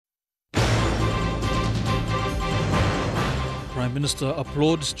Prime Minister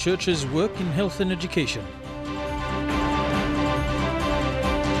applauds churches' work in health and education.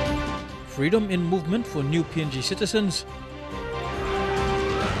 Freedom in movement for new PNG citizens.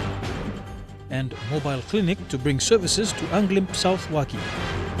 And mobile clinic to bring services to Anglim South Wagi.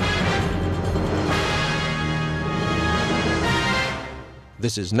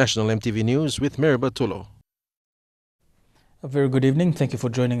 This is National EMTV News with Miriba Tulo. A very good evening. Thank you for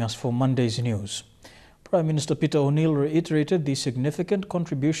joining us for Monday's news. Prime Minister Peter O'Neill reiterated the significant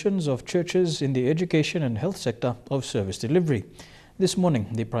contributions of churches in the education and health sector of service delivery. This morning,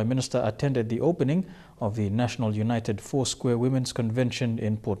 the Prime Minister attended the opening of the National United Foursquare Women's Convention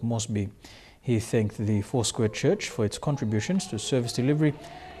in Port Moresby. He thanked the Foursquare Church for its contributions to service delivery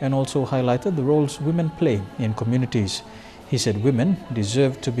and also highlighted the roles women play in communities. He said women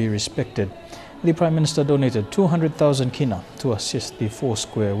deserve to be respected. The Prime Minister donated 200,000 kina to assist the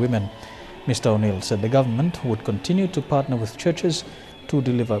Foursquare women. Mr. O'Neill said the government would continue to partner with churches to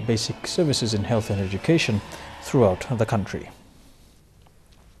deliver basic services in health and education throughout the country.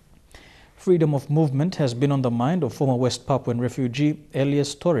 Freedom of movement has been on the mind of former West Papuan refugee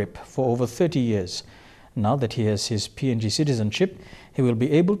Elias Torip for over 30 years. Now that he has his PNG citizenship, he will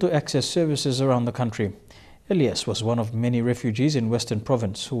be able to access services around the country. Elias was one of many refugees in Western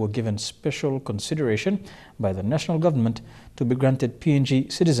Province who were given special consideration by the national government to be granted PNG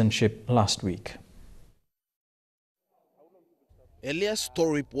citizenship last week. Elias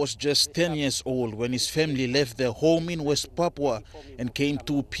Torip was just 10 years old when his family left their home in West Papua and came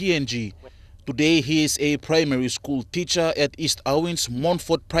to PNG. Today he is a primary school teacher at East Awin's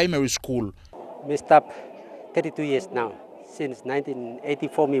Montfort Primary School. We stopped 32 years now. Since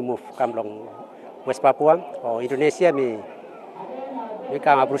 1984 we moved Kamlong West Papua or Indonesia we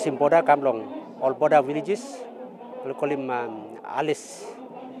come Abrusim border Kamlong all border villages. We call him Alice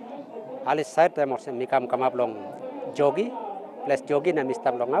side we come Kamablong Jogi plus Jogi na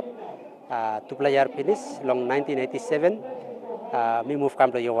mistam long up to player finish long 1987 we moved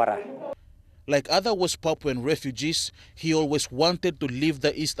Kamlong Yawara. Like other West Papuan refugees, he always wanted to leave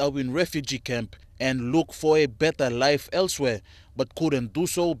the East Awin refugee camp and look for a better life elsewhere, but couldn't do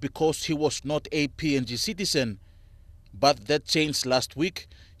so because he was not a PNG citizen. But that changed last week.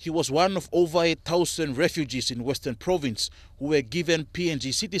 He was one of over 1,000 refugees in Western Province who were given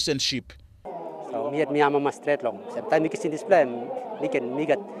PNG citizenship. So me at Miyama straight long. Sometimes we can see this plan, we get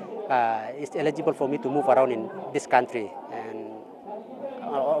it's eligible for me to move around in this country. And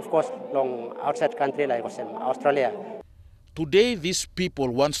of course, long outside country like Australia. Today, these people,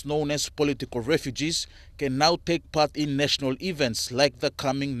 once known as political refugees, can now take part in national events like the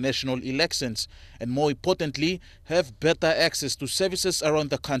coming national elections and, more importantly, have better access to services around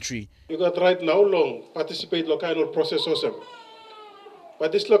the country. You got right now long participate local process also.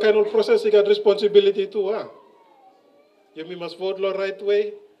 But this local process, you got responsibility too. You must vote the right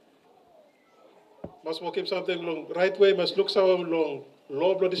way, must work him something long right way, must look so long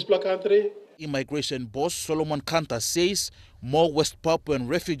law of this country. Immigration boss Solomon Kanta says more West Papuan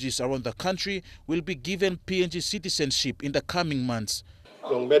refugees around the country will be given PNG citizenship in the coming months.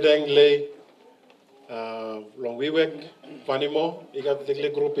 Long Medang Lay, long Wiwek, Vanimo, you got the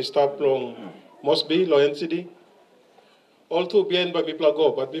group is stop long Mosby, long NCD. All two bien by people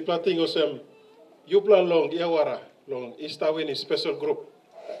go, but people think of you plan long Yawara, long East Awin is special group.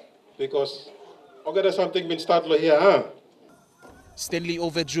 Because okay, something been started here, huh? Stanley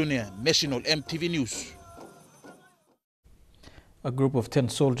Over Jr., National EMTV News. A group of 10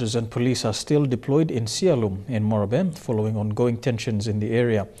 soldiers and police are still deployed in Sialum in Morobe following ongoing tensions in the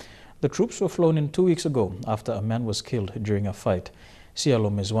area. The troops were flown in 2 weeks ago after a man was killed during a fight.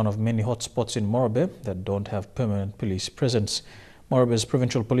 Sialum is one of many hotspots in Morobe that don't have permanent police presence. Morobe's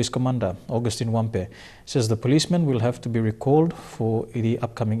Provincial Police Commander, Augustine Wampe, says the policemen will have to be recalled for the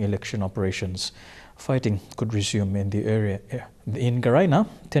upcoming election operations. Fighting could resume in the area. In Garaina,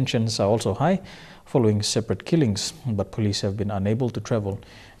 tensions are also high following separate killings, but police have been unable to travel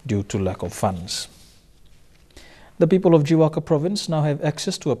due to lack of funds. The people of Jiwaka Province now have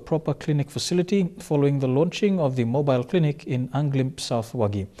access to a proper clinic facility following the launching of the mobile clinic in Anglim South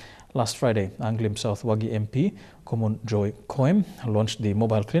Wagi. Last Friday, Anglim South Wagi MP, Komun Joy Koem, launched the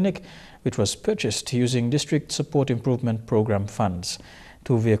mobile clinic, which was purchased using District Support Improvement Program funds.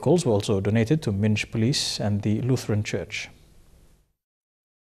 2 vehicles were also donated to Minj Police and the Lutheran Church.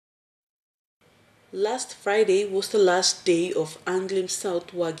 Last Friday was the last day of Anglim South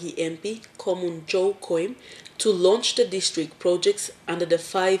Wagi MP Komun Joe Koim to launch the district projects under the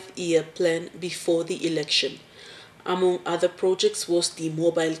 5-year plan before the election. Among other projects was the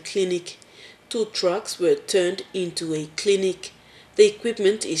mobile clinic. 2 trucks were turned into a clinic. The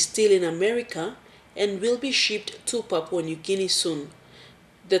equipment is still in America and will be shipped to Papua New Guinea soon.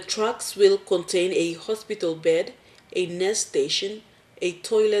 The trucks will contain a hospital bed, a nurse station, a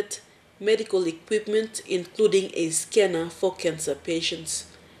toilet, medical equipment, including a scanner for cancer patients.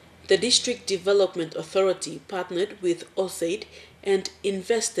 The District Development Authority partnered with OSAID and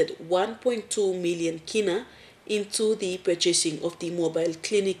invested 1.2 million kina into the purchasing of the mobile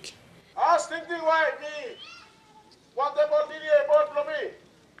clinic. I was thinking why me, what about Lydia about me?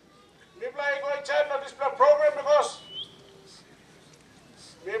 Me play going channel this program because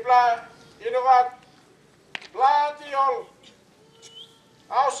me play, you know what, plenty all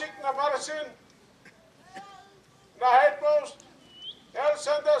housing na medicine, na head post, health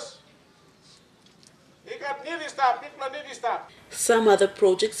centers. He got needy stuff, people needy stuff. Some other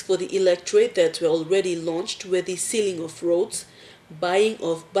projects for the electorate that were already launched were the sealing of roads, buying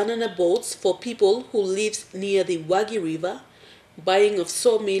of banana boats for people who live near the Wagi River, buying of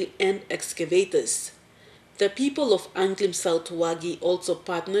sawmill and excavators. The people of Anglim South Wagi also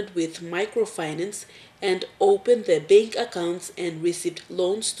partnered with microfinance and opened their bank accounts and received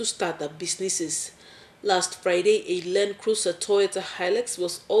loans to start up businesses. Last Friday, a Land Cruiser Toyota Hilux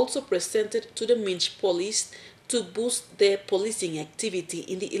was also presented to the Minch Police to boost their policing activity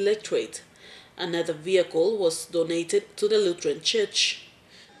in the electorate. Another vehicle was donated to the Lutheran Church.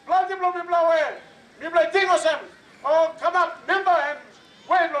 Plenty of people away. People think of them. Oh, come up, member, and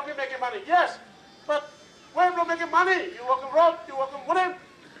where will be making money? Yes, but where will making money? You work in road, you work in wooden.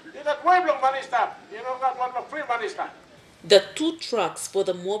 You got where will money start? You don't got what free money start. The 2 trucks for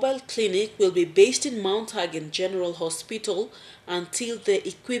the mobile clinic will be based in Mount Hagen General Hospital until the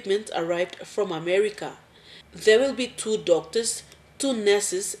equipment arrived from America. There will be 2 doctors, 2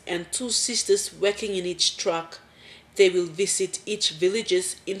 nurses, and 2 sisters working in each truck. They will visit each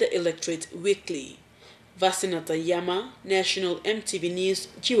villages in the electorate weekly. Vasinata Yama, National EMTV News,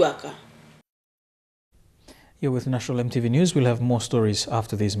 Jiwaka. You're with National EMTV News. We'll have more stories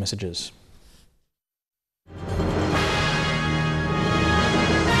after these messages.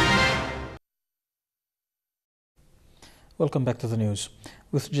 Welcome back to the news.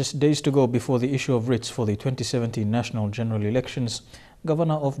 With just days to go before the issue of writs for the 2017 national general elections,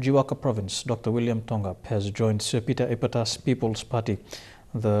 Governor of Jiwaka Province, Dr. William Tongap, has joined Sir Peter Ipata's People's Party.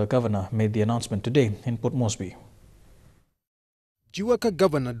 The governor made the announcement today in Port Moresby. Jiwaka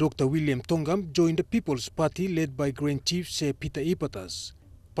Governor Dr. William Tongam joined the People's Party led by Grand Chief Sir Peter Ipatas.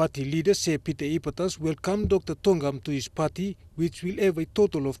 Party leader Sir Peter Ipatas welcomed Dr. Tongam to his party, which will have a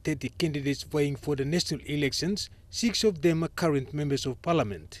total of 30 candidates vying for the national elections. 6 of them are current members of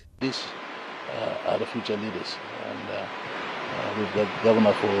parliament. These are the future leaders, and we've got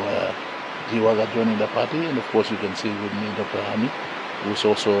Governor for Jiwaka joining the party, and of course you can see with me Dr. Hani, who's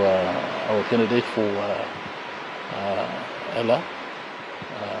also our candidate for Ella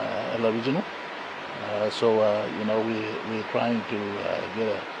Regional. So we're trying to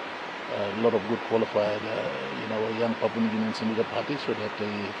get a lot of good qualified young Papua New Guineans into the party so that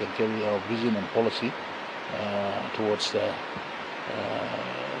they can carry our vision and policy towards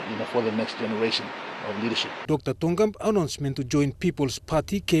for the next generation of leadership. Dr. Tongam's announcement to join People's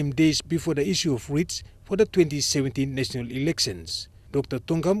Party came days before the issue of writs for the 2017 national elections. Dr.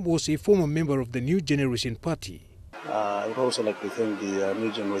 Tongam was a former member of the New Generation Party. I would also like to thank the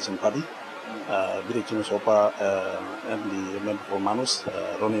New Generation Party, Birichin Sopa, and the member for Manus,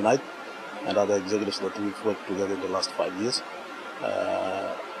 Ronnie Knight, and other executives that we've worked together in the last 5 years.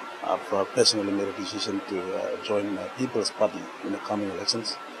 I've personally made a decision to join People's Party in the coming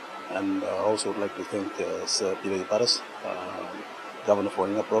elections, and I also would like to thank Sir Peter Ipatas, Governor for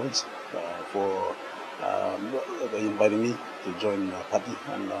Inga Province, for inviting me to join the party,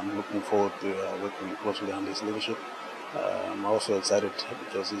 and I'm looking forward to working closely under his leadership. I'm also excited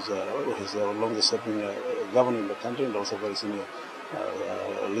because he's the longest serving governor in the country and also very senior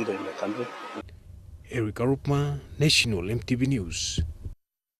leader in the country. Eric Arupma, National EMTV News.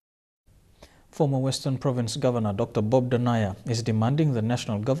 Former Western Province Governor Dr. Bob Danaya is demanding the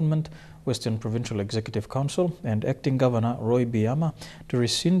national government, Western Provincial Executive Council and Acting Governor Roy Biama to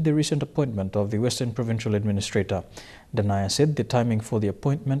rescind the recent appointment of the Western Provincial Administrator. Danaya said the timing for the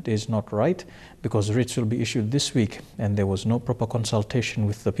appointment is not right because writs will be issued this week and there was no proper consultation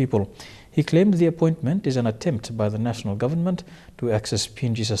with the people. He claimed the appointment is an attempt by the national government to access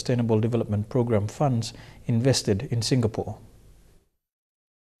PNG Sustainable Development Program funds invested in Singapore.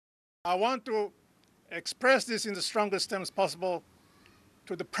 I want to express this in the strongest terms possible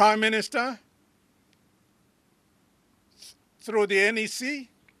to the Prime Minister, through the NEC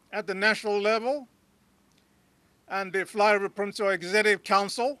at the national level, and the Flyover Provincial Executive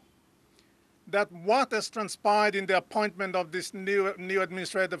Council, that what has transpired in the appointment of this new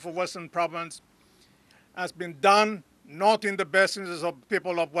administrator for Western Province has been done not in the best interests of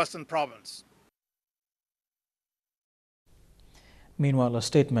people of Western Province. Meanwhile, a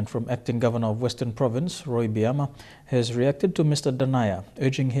statement from Acting Governor of Western Province, Roy Biama, has reacted to Mr. Danaya,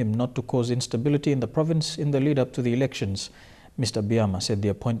 urging him not to cause instability in the province in the lead-up to the elections. Mr. Biama said the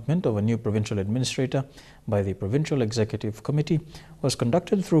appointment of a new provincial administrator by the Provincial Executive Committee was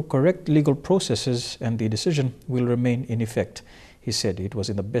conducted through correct legal processes and the decision will remain in effect. He said it was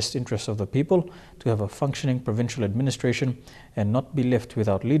in the best interest of the people to have a functioning provincial administration and not be left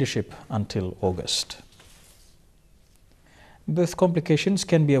without leadership until August. Birth complications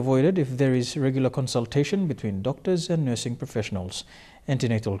can be avoided if there is regular consultation between doctors and nursing professionals.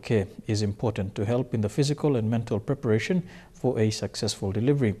 Antenatal care is important to help in the physical and mental preparation for a successful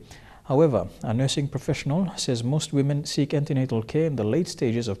delivery. However, a nursing professional says most women seek antenatal care in the late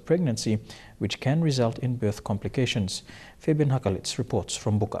stages of pregnancy, which can result in birth complications. Fabian Hakalitz reports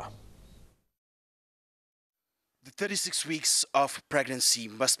from Buka. The 36 weeks of pregnancy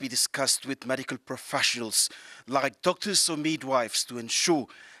must be discussed with medical professionals like doctors or midwives to ensure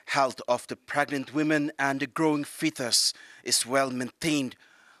health of the pregnant women and the growing fetus is well maintained.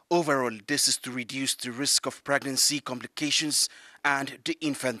 Overall, this is to reduce the risk of pregnancy complications and the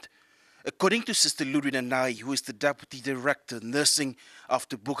infant. According to Sister Ludwina Nai, who is the Deputy Director Nursing of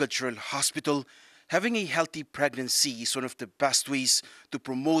the Buka General Hospital, having a healthy pregnancy is one of the best ways to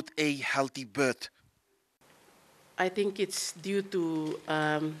promote a healthy birth. I think it's due to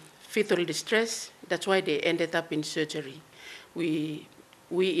fetal distress. That's why they ended up in surgery. We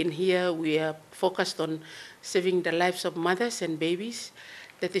in here, we are focused on saving the lives of mothers and babies.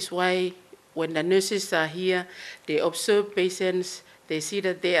 That is why when the nurses are here, they observe patients, they see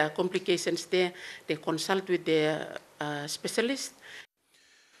that there are complications there, they consult with their specialist.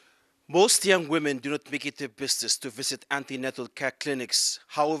 Most young women do not make it their business to visit antenatal care clinics,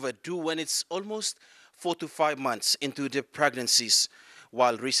 however, do when it's almost 4 to 5 months into their pregnancies.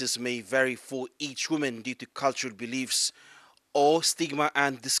 While reasons may vary for each woman due to cultural beliefs or stigma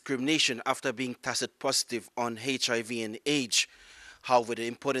and discrimination after being tested positive on HIV and AIDS. However, the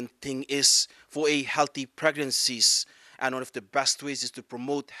important thing is for a healthy pregnancies, and one of the best ways is to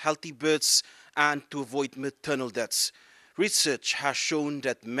promote healthy births and to avoid maternal deaths. Research has shown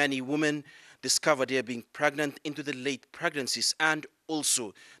that many women discover they are being pregnant into the late pregnancies and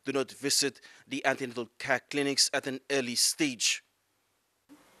also do not visit the antenatal care clinics at an early stage.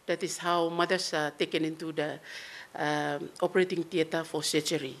 That is how mothers are taken into the operating theater for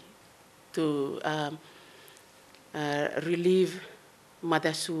surgery to relieve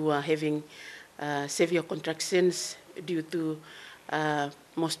mothers who are having severe contractions due to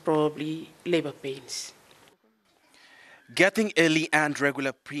most probably labor pains. Getting early and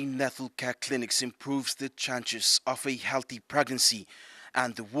regular prenatal care clinics improves the chances of a healthy pregnancy,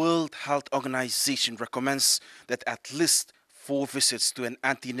 and the World Health Organization recommends that at least 4 visits to an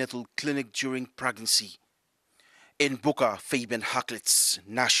antenatal clinic during pregnancy. In Buka, Fabian Haklitz,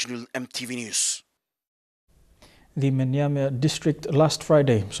 National EMTV News. The Menyamia district last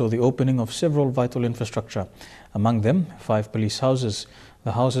Friday saw the opening of several vital infrastructure, among them 5 police houses.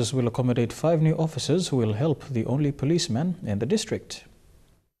 The houses will accommodate 5 new officers who will help the only policeman in the district.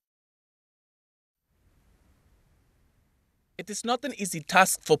 It is not an easy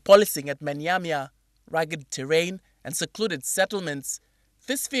task for policing at Menyamia, rugged terrain and secluded settlements.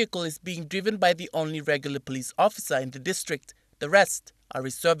 This vehicle is being driven by the only regular police officer in the district. The rest are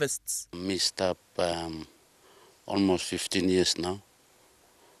reservists. Missed up almost 15 years now.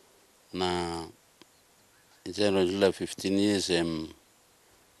 Now, in general, 15 years,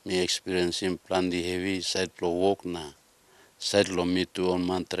 me experiencing plenty heavy side lo work na side lo me to on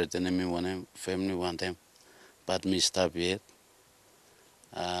man threaten me one family one time, but me stop yet.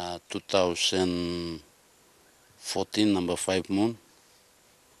 2014 number 5 moon.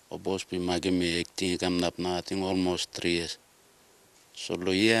 Obos be magi me acting come up now. I think almost 3 years. So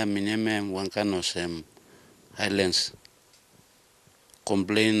lo yeah me name one kind of Highlands.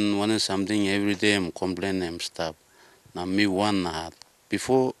 Complain one something every day. I'm complain I'm stop. Now me one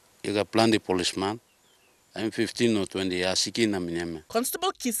before you got plenty policeman. I'm 15 or 20 years seeking a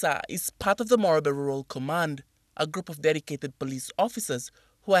Constable Kisa is part of the Morobe Rural Command, a group of dedicated police officers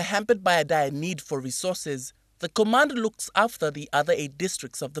who are hampered by a dire need for resources. The command looks after the other 8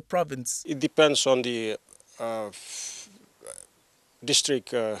 districts of the province. It depends on the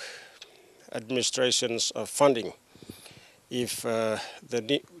district administration's funding. If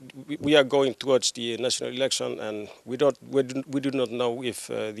we are going towards the national election, and we do not know if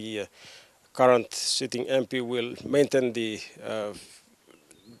the current sitting MP will maintain the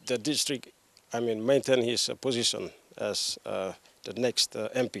district, maintain his position as the next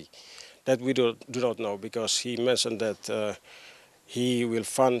MP. That we do not know, because he mentioned that he will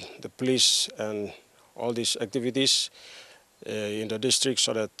fund the police and all these activities in the district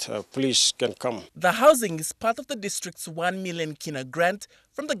so that police can come. The housing is part of the district's 1 million kina grant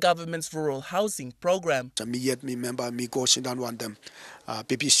from the government's rural housing program. Me member me go sit down one them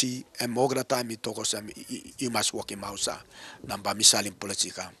PPC and more time me talk us you must work in house number me selling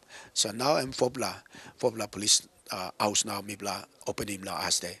politica. So now I'm Fobla police house now me bla opening now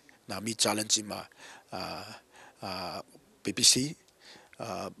as day. Now me challenge him PPC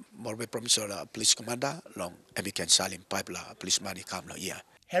Morbe promisor police commander long and we can sell him pipe police money come no yeah.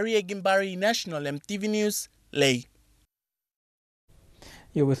 Harry Agimbari, National EMTV News, Lay.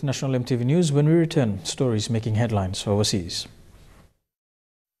 You're with National EMTV News. When we return, stories making headlines overseas.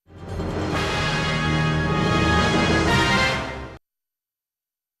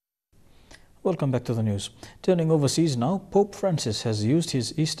 Welcome back to the news. Turning overseas now, Pope Francis has used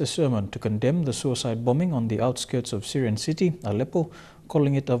his Easter sermon to condemn the suicide bombing on the outskirts of Syrian city, Aleppo,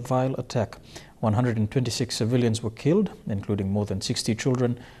 calling it a vile attack. 126 civilians were killed, including more than 60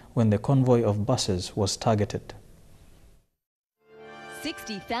 children, when the convoy of buses was targeted.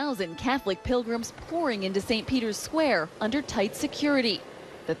 60,000 Catholic pilgrims pouring into St. Peter's Square under tight security,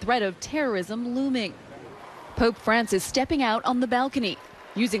 the threat of terrorism looming. Pope Francis stepping out on the balcony,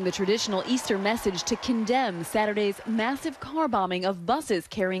 using the traditional Easter message to condemn Saturday's massive car bombing of buses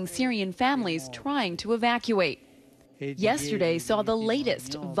carrying Syrian families trying to evacuate. Yesterday saw the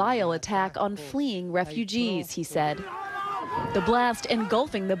latest vile attack on fleeing refugees, he said. The blast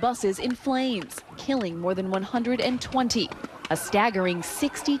engulfing the buses in flames, killing more than 120, a staggering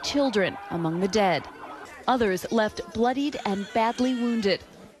 60 children among the dead. Others left bloodied and badly wounded.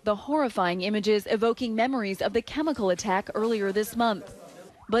 The horrifying images evoking memories of the chemical attack earlier this month.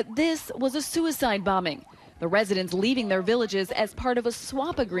 But this was a suicide bombing, the residents leaving their villages as part of a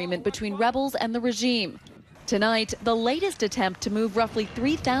swap agreement between rebels and the regime. Tonight, the latest attempt to move roughly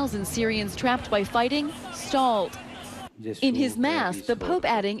 3,000 Syrians trapped by fighting stalled. In his Mass, the Pope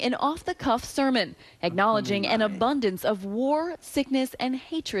adding an off-the-cuff sermon, acknowledging an abundance of war, sickness, and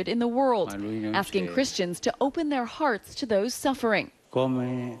hatred in the world, asking Christians to open their hearts to those suffering.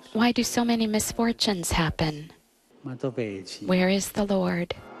 Why do so many misfortunes happen? Where is the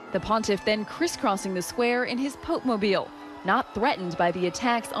Lord? The pontiff then crisscrossing the square in his Pope-mobile, not threatened by the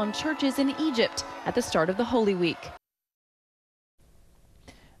attacks on churches in Egypt at the start of the Holy Week.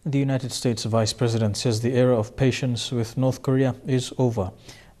 The United States Vice President says the era of patience with North Korea is over.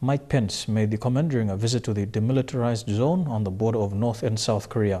 Mike Pence made the comment during a visit to the demilitarized zone on the border of North and South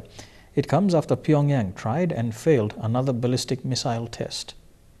Korea. It comes after Pyongyang tried and failed another ballistic missile test.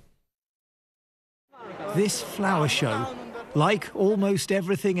 This flower show, like almost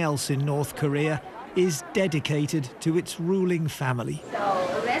everything else in North Korea, is dedicated to its ruling family.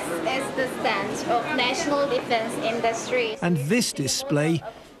 So this is the stand of national defense industry. And this display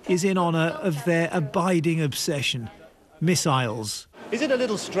is in honor of their abiding obsession, missiles. Is it a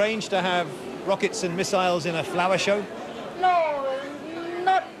little strange to have rockets and missiles in a flower show? No,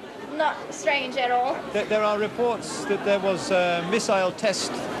 not strange at all. There are reports that there was a missile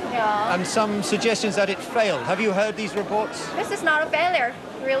test and some suggestions that it failed. Have you heard these reports? This is not a failure.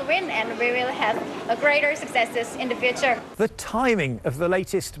 We'll win and we will have a greater successes in the future. The timing of the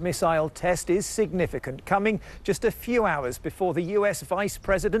latest missile test is significant, coming just a few hours before the US Vice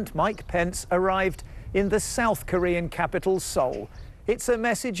President Mike Pence arrived in the South Korean capital, Seoul. It's a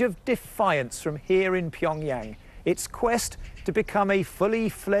message of defiance from here in Pyongyang. Its quest to become a fully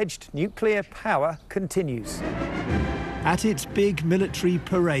fledged nuclear power continues. At its big military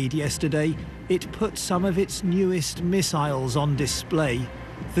parade yesterday, it put some of its newest missiles on display.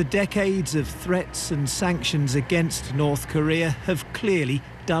 The decades of threats and sanctions against North Korea have clearly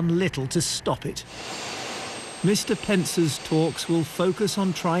done little to stop it. Mr. Pence's talks will focus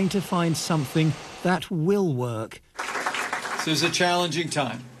on trying to find something that will work. This is a challenging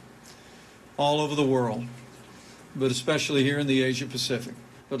time all over the world, but especially here in the Asia Pacific.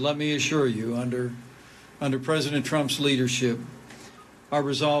 But let me assure you, under President Trump's leadership, our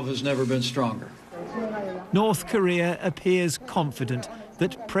resolve has never been stronger. North Korea appears confident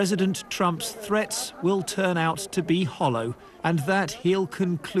that President Trump's threats will turn out to be hollow and that he'll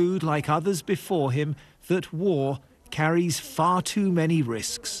conclude, like others before him, that war carries far too many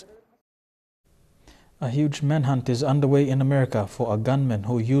risks. A huge manhunt is underway in America for a gunman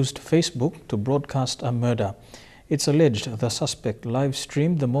who used Facebook to broadcast a murder. It's alleged the suspect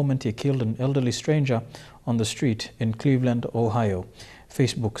live-streamed the moment he killed an elderly stranger on the street in Cleveland, Ohio.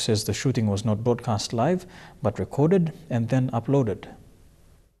 Facebook says the shooting was not broadcast live, but recorded and then uploaded.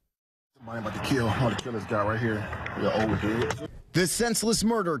 I'm about to kill this guy right here. The senseless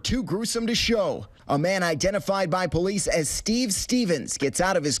murder too gruesome to show. A man identified by police as Steve Stevens gets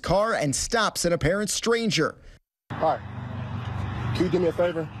out of his car and stops an apparent stranger. Hi. Can you do me a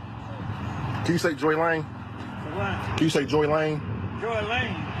favor? Can you say Joy Lane? What? Can you say Joy Lane? Joy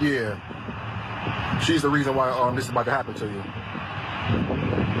Lane? Yeah. She's the reason why this is about to happen to you.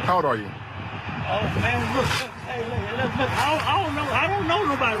 How old are you? Oh, man, look. Hey, look. I don't know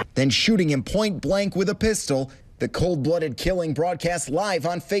nobody. Then shooting him point blank with a pistol. The cold-blooded killing broadcast live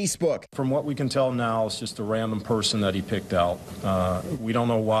on Facebook. From what we can tell now, it's just a random person that he picked out. We don't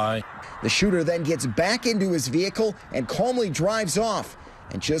know why. The shooter then gets back into his vehicle and calmly drives off.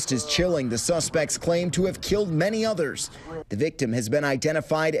 And just as chilling, the suspects claim to have killed many others. The victim has been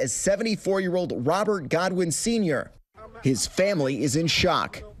identified as 74-year-old Robert Godwin Sr. His family is in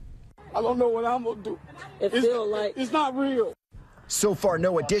shock. I don't know what I'm going to do. It's not real. So far,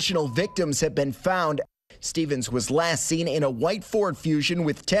 no additional victims have been found. Stevens was last seen in a white Ford Fusion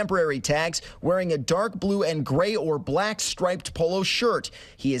with temporary tags, wearing a dark blue and gray or black striped polo shirt.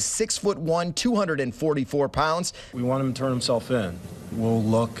 He is 6'1", 244 pounds. We want him to turn himself in. We'll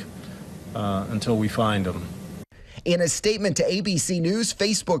look until we find him. In a statement to ABC News,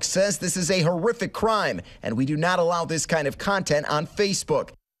 Facebook says this is a horrific crime, and we do not allow this kind of content on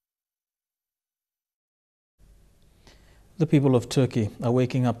Facebook. The people of Turkey are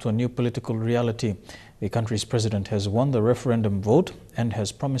waking up to a new political reality. The country's president has won the referendum vote and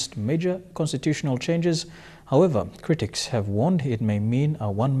has promised major constitutional changes. However, critics have warned it may mean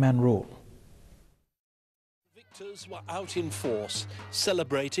a one-man rule. Victors were out in force,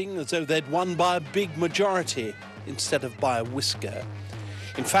 celebrating as though they'd won by a big majority instead of by a whisker.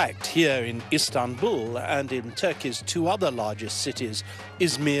 In fact, here in Istanbul and in Turkey's two other largest cities,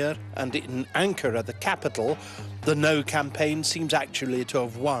 Izmir and in Ankara, the capital, the No campaign seems actually to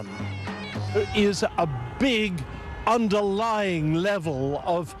have won. There is a big underlying level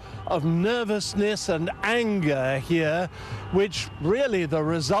of nervousness and anger here, which really the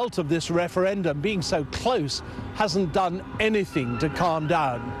result of this referendum being so close hasn't done anything to calm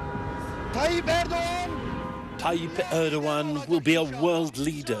down. Tayyip Erdogan will be a world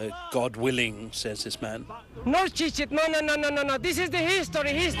leader, God willing, says this man. No, this is the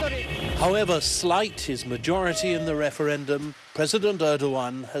history. However slight his majority in the referendum, President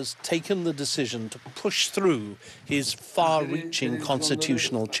Erdogan has taken the decision to push through his far-reaching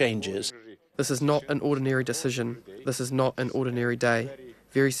constitutional changes. This is not an ordinary decision. This is not an ordinary day.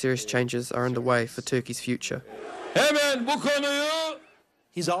 Very serious changes are underway for Turkey's future.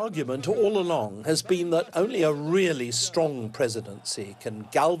 His argument all along has been that only a really strong presidency can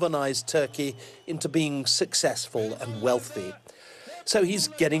galvanize Turkey into being successful and wealthy. So he's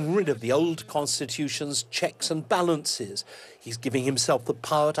getting rid of the old constitution's checks and balances. He's giving himself the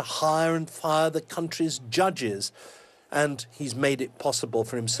power to hire and fire the country's judges. And he's made it possible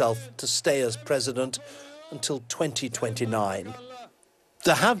for himself to stay as president until 2029.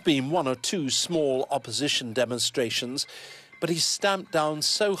 There have been one or two small opposition demonstrations, but he's stamped down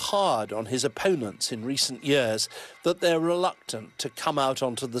so hard on his opponents in recent years that they're reluctant to come out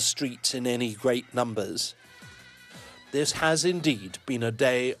onto the streets in any great numbers. This has indeed been a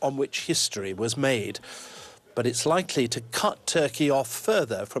day on which history was made, but it's likely to cut Turkey off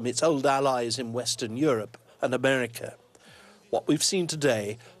further from its old allies in Western Europe and America. What we've seen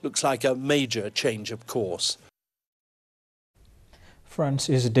today looks like a major change of course. France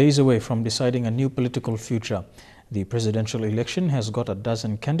is days away from deciding a new political future. The presidential election has got a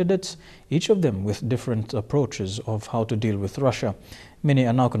dozen candidates, each of them with different approaches of how to deal with Russia. Many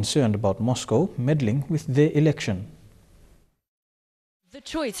are now concerned about Moscow meddling with their election. The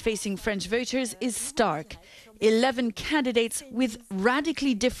choice facing French voters is stark. 11 candidates with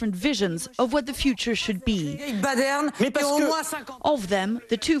radically different visions of what the future should be. Of them,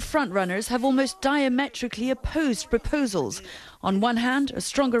 the two frontrunners have almost diametrically opposed proposals. On one hand, a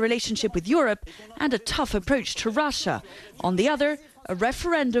stronger relationship with Europe and a tough approach to Russia. On the other, a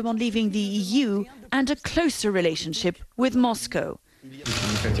referendum on leaving the EU and a closer relationship with Moscow.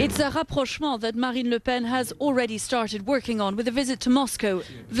 It's a rapprochement that Marine Le Pen has already started working on with a visit to Moscow.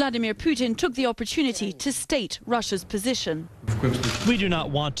 Vladimir Putin took the opportunity to state Russia's position. We do not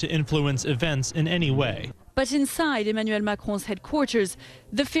want to influence events in any way. But inside Emmanuel Macron's headquarters,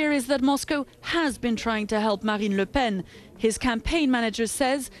 the fear is that Moscow has been trying to help Marine Le Pen. His campaign manager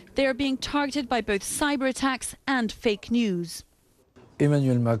says they are being targeted by both cyber attacks and fake news.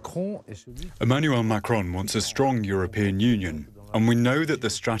 Emmanuel Macron wants a strong European Union. And we know that the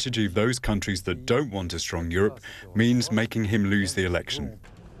strategy of those countries that don't want a strong Europe means making him lose the election.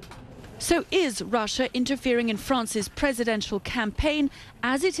 So is Russia interfering in France's presidential campaign,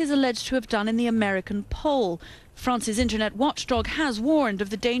 as it is alleged to have done in the American poll? France's internet watchdog has warned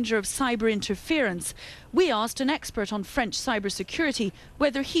of the danger of cyber interference. We asked an expert on French cybersecurity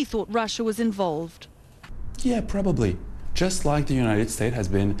whether he thought Russia was involved. Yeah, probably. Just like the United States has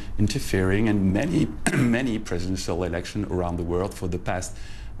been interfering in many presidential elections around the world for the past,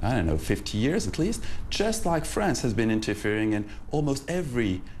 I don't know, 50 years at least, just like France has been interfering in almost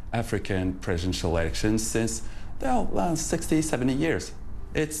every African presidential elections since, well, 60, 70 years.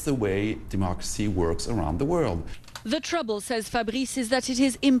 It's the way democracy works around the world. The trouble, says Fabrice, is that it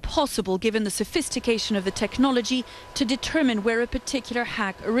is impossible, given the sophistication of the technology, to determine where a particular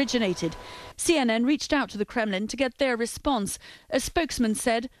hack originated. CNN reached out to the Kremlin to get their response. A spokesman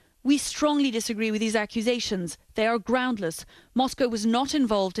said, "We strongly disagree with these accusations. They are groundless. Moscow was not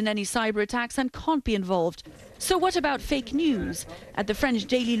involved in any cyber attacks and can't be involved." So what about fake news? At the French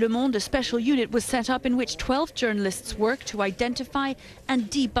daily Le Monde, a special unit was set up in which 12 journalists work to identify and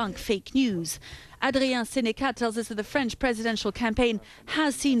debunk fake news. Adrien Seneca tells us that the French presidential campaign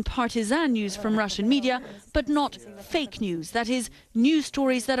has seen partisan news from Russian media, but not fake news, that is, news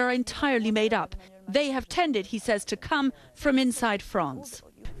stories that are entirely made up. They have tended, he says, to come from inside France.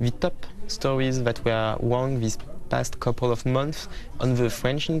 The top stories that were wrong these past couple of months on the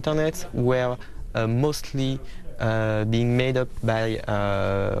French internet were mostly being made up by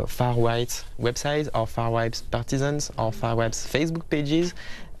far-right websites or far-right partisans or far-right Facebook pages,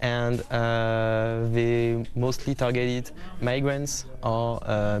 and they mostly targeted migrants or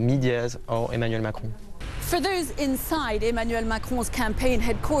medias or Emmanuel Macron. For those inside Emmanuel Macron's campaign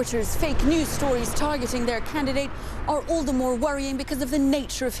headquarters, fake news stories targeting their candidate are all the more worrying because of the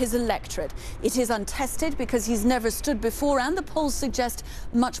nature of his electorate. It is untested because he's never stood before, and the polls suggest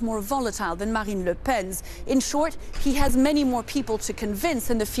much more volatile than Marine Le Pen's. In short, he has many more people to convince,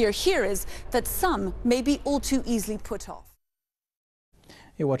 and the fear here is that some may be all too easily put off.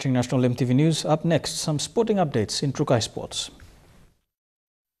 You're watching National EMTV News. Up next, some sporting updates in Trukai Sports.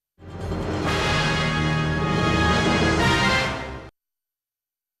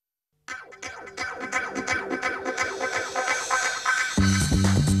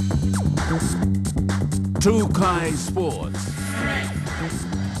 Trukai Sports.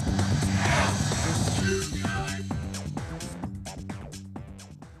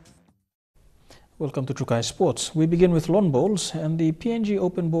 Welcome to Trukai Sports. We begin with lawn bowls, and the PNG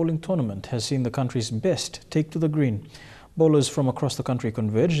Open Bowling Tournament has seen the country's best take to the green. Bowlers from across the country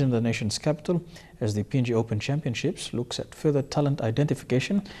converged in the nation's capital as the PNG Open Championships looks at further talent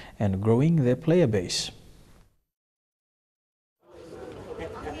identification and growing their player base.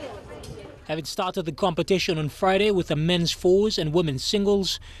 Having started the competition on Friday with the men's fours and women's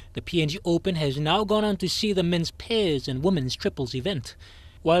singles, the PNG Open has now gone on to see the men's pairs and women's triples event.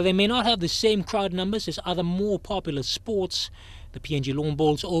 While they may not have the same crowd numbers as other more popular sports, the PNG Lawn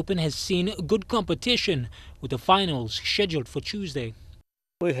Bowls Open has seen good competition, with the finals scheduled for Tuesday.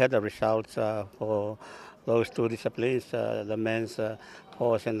 We had the results for those two disciplines, the men's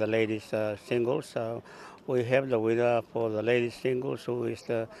fours and the ladies singles. We have the winner for the ladies singles, who is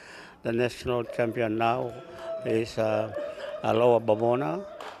the national champion now, is Aloha Babona,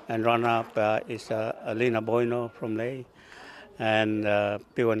 and runner-up is Alina Boino from Ley, and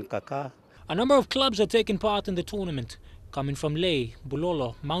Piwan Kaka. A number of clubs are taking part in the tournament, coming from Ley,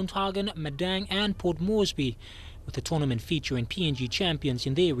 Bulolo, Mount Hagen, Madang and Port Moresby, with the tournament featuring PNG champions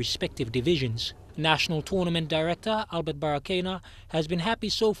in their respective divisions. National Tournament Director Albert Barakena has been happy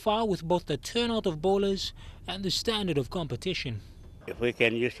so far with both the turnout of bowlers and the standard of competition. If we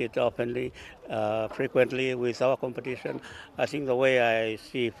can use it openly, frequently with our competition, I think the way I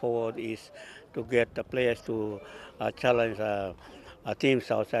see forward is to get the players to challenge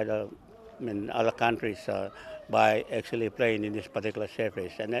teams outside other countries by actually playing in this particular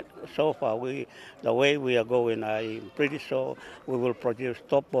surface. And that, so far, the way we are going, I'm pretty sure we will produce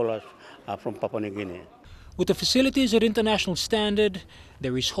top bowlers from Papua New Guinea. With the facilities at international standard,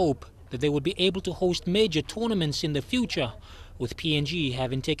 there is hope that they will be able to host major tournaments in the future, with PNG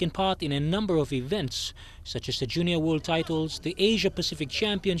having taken part in a number of events, such as the Junior World Titles, the Asia-Pacific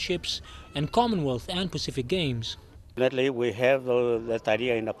Championships, and Commonwealth and Pacific Games. Lately, we have that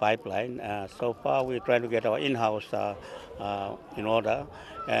idea in the pipeline. So far, we're trying to get our in-house in order.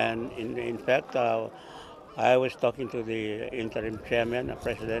 And in fact, I was talking to the interim chairman,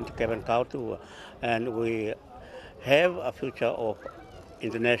 President Kevin Kautu, and we have a future of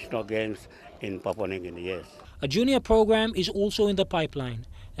international games in Papua New Guinea, yes. A junior program is also in the pipeline,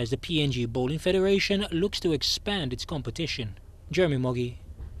 as the PNG Bowling Federation looks to expand its competition. Jeremy Moggy,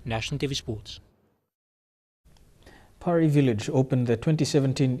 National TV Sports. Pari Village opened the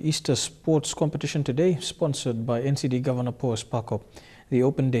 2017 Easter Sports Competition today, sponsored by NCD Governor Paul Spako. The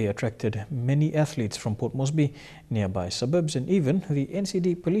open day attracted many athletes from Port Moresby, nearby suburbs, and even the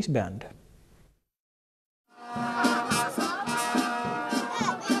NCD police band.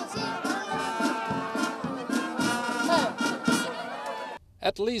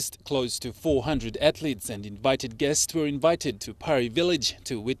 At least close to 400 athletes and invited guests were invited to Pari Village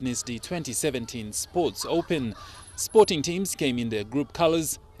to witness the 2017 Sports Open. Sporting teams came in their group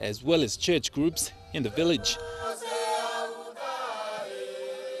colours as well as church groups in the village.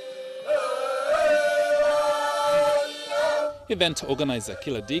 Event organizer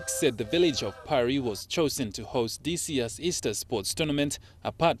Killer Dick said the village of Pari was chosen to host this year's Easter Sports Tournament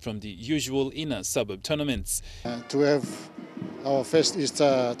apart from the usual inner suburb tournaments. To have our first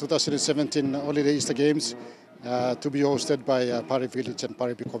Easter 2017 holiday Easter Games to be hosted by Pari Village and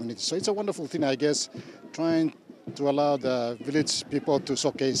Pari community. So it's a wonderful thing, I guess, trying to allow the village people to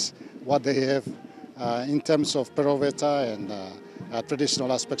showcase what they have in terms of peroveta and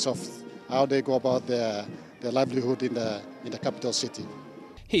traditional aspects of how they go about their livelihood in the capital city.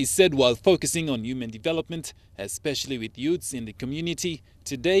 He said while focusing on human development, especially with youths in the community,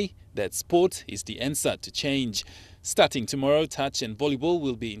 today that sport is the answer to change. Starting tomorrow, touch and volleyball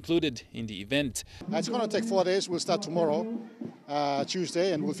will be included in the event. It's going to take 4 days. We'll start tomorrow,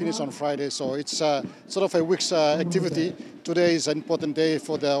 Tuesday, and we'll finish on Friday. So it's sort of a week's activity. Today is an important day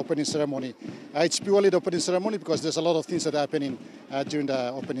for the opening ceremony. It's purely the opening ceremony because there's a lot of things that are happening during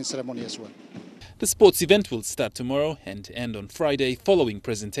the opening ceremony as well. The sports event will start tomorrow and end on Friday following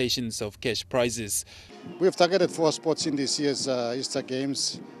presentations of cash prizes. We have targeted 4 sports in this year's Easter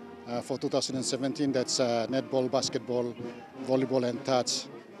Games for 2017. That's netball, basketball, volleyball and touch.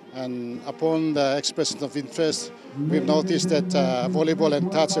 And upon the expression of interest, we've noticed that volleyball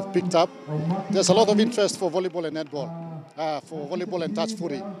and touch have picked up. There's a lot of interest for volleyball and netball, for volleyball and touch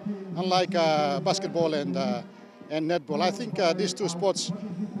footy, unlike basketball and netball. I think these 2 sports,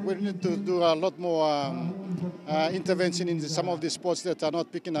 we need to do a lot more intervention in some of these sports that are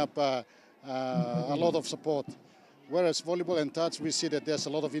not picking up a lot of support. Whereas volleyball and touch, we see that there's a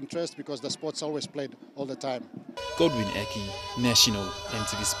lot of interest because the sport's always played all the time. Godwin Aki, National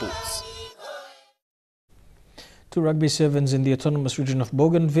EMTV Sports. 2 rugby sevens in the autonomous region of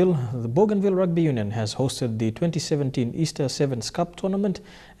Bougainville. The Bougainville Rugby Union has hosted the 2017 Easter Sevens Cup tournament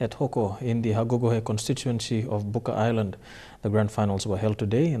at Hoko in the Hagogohe constituency of Buka Island. The grand finals were held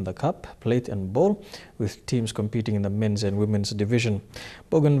today in the cup, plate and bowl, with teams competing in the men's and women's division.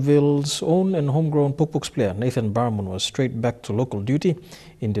 Bougainville's own and homegrown Pukpuks player Nathan Barmun was straight back to local duty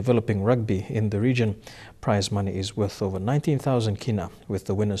in developing rugby in the region. Prize money is worth over 19,000 kina, with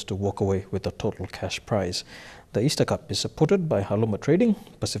the winners to walk away with a total cash prize. The Easter Cup is supported by Haluma Trading,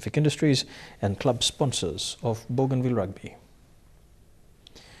 Pacific Industries and club sponsors of Bougainville Rugby.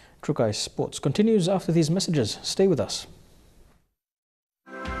 Trukai Sports continues after these messages. Stay with us.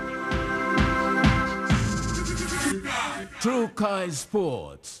 Trukai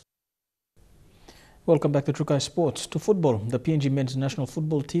Sports. Welcome back to Trukai Sports. To football, the PNG men's national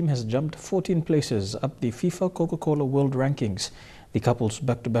football team has jumped 14 places up the FIFA Coca-Cola World Rankings. The couple's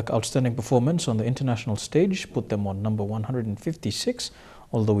back-to-back outstanding performance on the international stage put them on number 156,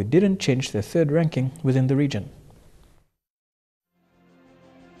 although it didn't change their 3rd ranking within the region.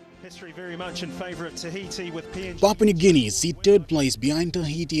 History very much in favour of Tahiti with PNG. Papua New Guinea sit 3rd place behind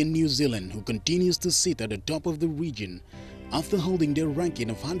Tahiti and New Zealand, who continues to sit at the top of the region after holding their ranking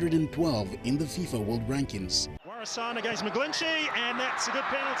of 112 in the FIFA World Rankings. Warasan against McGlinchey, and that's a good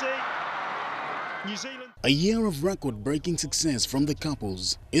penalty. New Zealand. A year of record-breaking success from the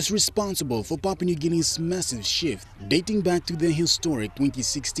couples is responsible for Papua New Guinea's massive shift, dating back to their historic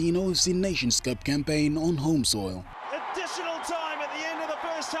 2016 OFC Nations Cup campaign on home soil. Additional time at the end of the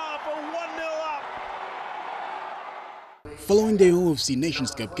first half for 1-0 up. Following their OFC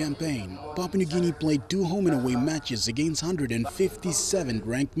Nations Cup campaign, Papua New Guinea played 2 home and away matches against 157th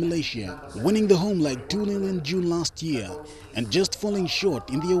ranked Malaysia, winning the home leg 2-0 in June last year and just falling short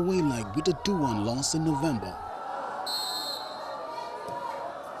in the away leg with a 2-1 loss in November.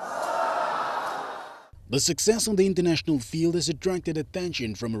 The success on the international field has attracted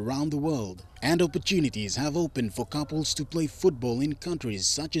attention from around the world, and opportunities have opened for couples to play football in countries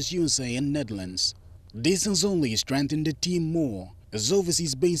such as USA and Netherlands. This has only strengthened the team more as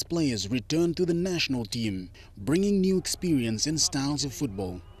overseas-based players return to the national team, bringing new experience and styles of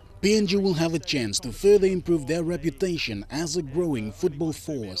football. PNG will have a chance to further improve their reputation as a growing football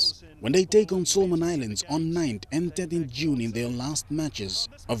force when they take on Solomon Islands on 9th and 13th June in their last matches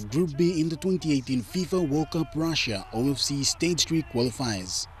of Group B in the 2018 FIFA World Cup Russia OFC Stage 3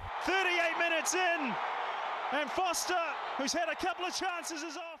 qualifiers. 38 minutes in, And Foster, who's had a couple of chances,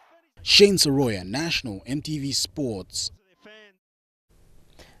 is off. Shane Soroya, National EMTV Sports.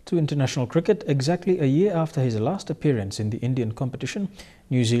 To international cricket, exactly a year after his last appearance in the Indian competition,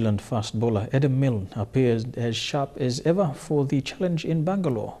 New Zealand fast bowler Adam Milne appears as sharp as ever for the challenge in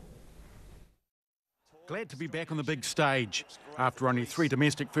Bangalore. Glad to be back on the big stage. After only 3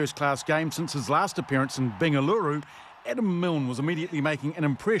 domestic first-class games since his last appearance in Bengaluru, Adam Milne was immediately making an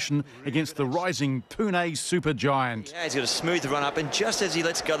impression against the rising Pune supergiant. Yeah, he's got a smooth run up, and just as he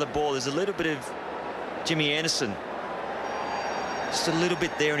lets go the ball, there's a little bit of Jimmy Anderson. Just a little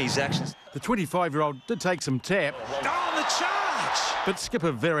bit there in his actions. The 25-year-old did take some tap. On the charge! But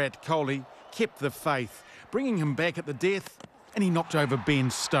skipper Virat Kohli kept the faith, bringing him back at the death, and he knocked over Ben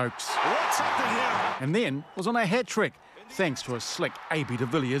Stokes. What's happening here? And then was on a hat-trick, thanks to a slick A.B. de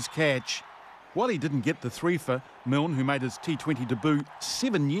Villiers catch. While he didn't get the three-for, Milne, who made his T20 debut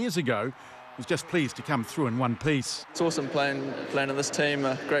 7 years ago, was just pleased to come through in one piece. It's awesome playing in this team,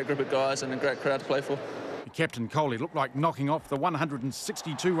 a great group of guys and a great crowd to play for. Captain Kohli looked like knocking off the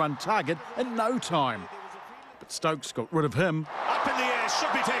 162-run target in no time. But Stokes got rid of him. Up in the air,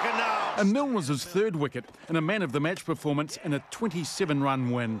 should be taken now. And Milne was his third wicket in a man-of-the-match performance in a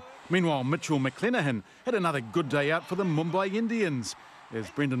 27-run win. Meanwhile, Mitchell McClenaghan had another good day out for the Mumbai Indians, as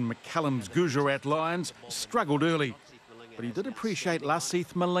Brendan McCullum's Gujarat Lions struggled early. But he did appreciate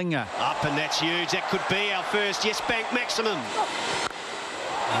Lasith Malinga. Up, and that's huge. That could be our first Yes Bank maximum.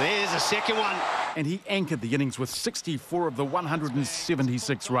 There's a second one. And he anchored the innings with 64 of the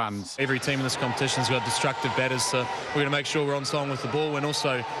 176 runs. Every team in this competition's got destructive batters, so we're going to make sure we're on song with the ball, and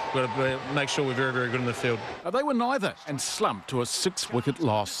also we've got to make sure we're very, very good in the field. They were neither, and slumped to a 6-wicket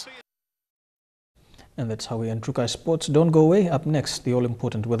loss. And that's how we end Trukai Sports. Don't go away. Up next, the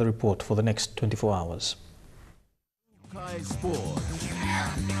all-important weather report for the next 24 hours. Trukai Sports.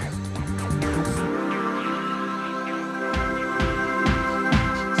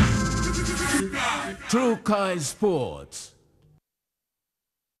 Trukai Sports.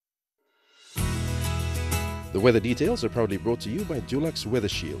 The weather details are proudly brought to you by Dulux Weather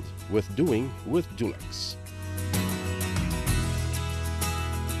Shield. Worth doing with Dulux.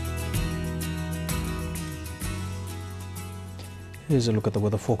 Here's a look at the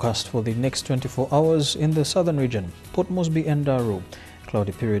weather forecast for the next 24 hours in the southern region. Port Moresby and Daru.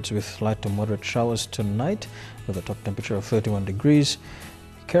 Cloudy periods with light to moderate showers tonight with a top temperature of 31 degrees.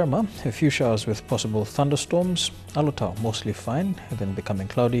 Kerma, a few showers with possible thunderstorms. Alotau, mostly fine, and then becoming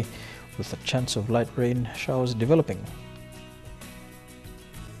cloudy with a chance of light rain showers developing.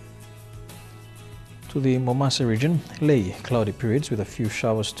 To the Momasa region, Lae, cloudy periods with a few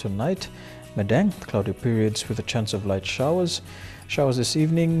showers tonight. Madang, cloudy periods with a chance of light showers. Showers this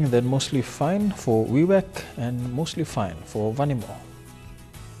evening, then mostly fine for Wewak and mostly fine for Vanimo.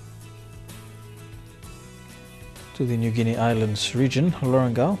 To the New Guinea Islands region,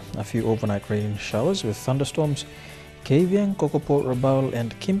 Lorengau, a few overnight rain showers with thunderstorms. Kavieng, Kokopo, Rabaul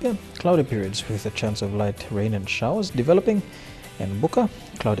and Kimbia, cloudy periods with a chance of light rain and showers developing. And Buka,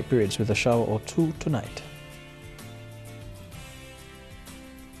 cloudy periods with a shower or two tonight.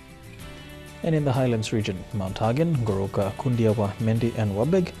 And in the Highlands region, Mount Hagen, Goroka, Kundiawa, Mendi and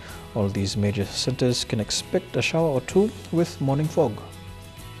Wabeg, all these major centres can expect a shower or two with morning fog.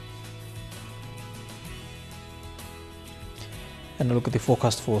 And a look at the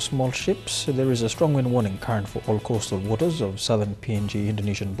forecast for small ships. There is a strong wind warning current for all coastal waters of southern PNG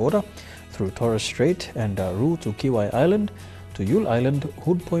Indonesian border through Torres Strait and Daru to Kiwai Island, to Yule Island,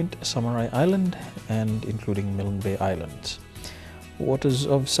 Hood Point, Samurai Island and including Milne Bay Islands. Waters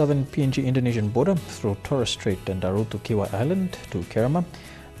of southern PNG Indonesian border through Torres Strait and Daru to Kiwai Island, to Kerama,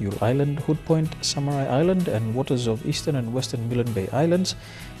 Yule Island, Hood Point, Samurai Island and waters of eastern and western Milne Bay Islands,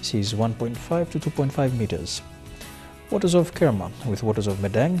 seas 1.5 to 2.5 meters. Waters of Kerma with waters of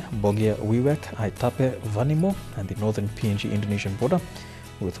Medang, Bogia, Wewak, Aitape, Vanimo and the northern PNG Indonesian border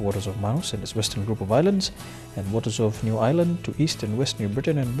with waters of Manus and its western group of islands and waters of New Island to east and west New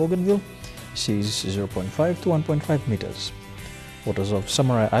Britain and Bougainville, seas 0.5 to 1.5 meters. Waters of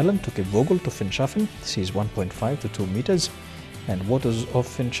Samurai Island to Cape Vogel to Finschhafen, seas 1.5 to 2 meters and waters of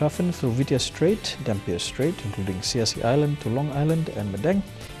Finschhafen through Vitia Strait, Dampier Strait including Siasi Island to Long Island and Medang,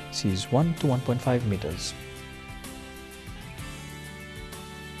 seas 1 to 1.5 meters.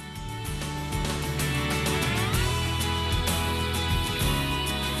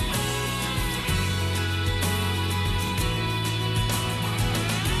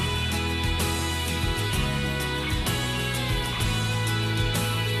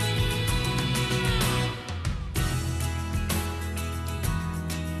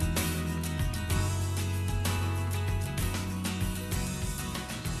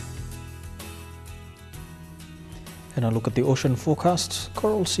 And a look at the ocean forecast.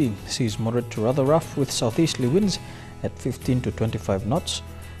 Coral Sea sees moderate to rather rough with southeasterly winds at 15 to 25 knots.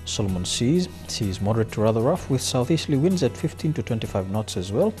 Solomon Seas sees moderate to rather rough with southeasterly winds at 15 to 25 knots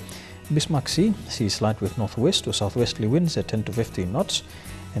as well. Bismarck Sea sees light with northwest to southwesterly winds at 10 to 15 knots.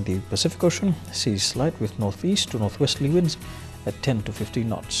 And the Pacific Ocean sees slight with northeast to northwesterly winds at 10 to 15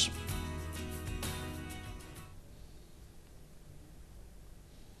 knots.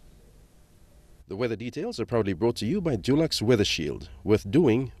 The weather details are proudly brought to you by Dulux Weather Shield, with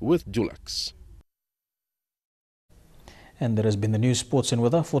doing with Dulux. And that has been the news, sports and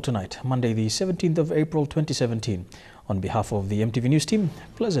weather for tonight, Monday the 17th of April 2017. On behalf of the EMTV News team,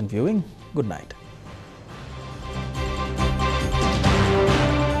 pleasant viewing. Good night.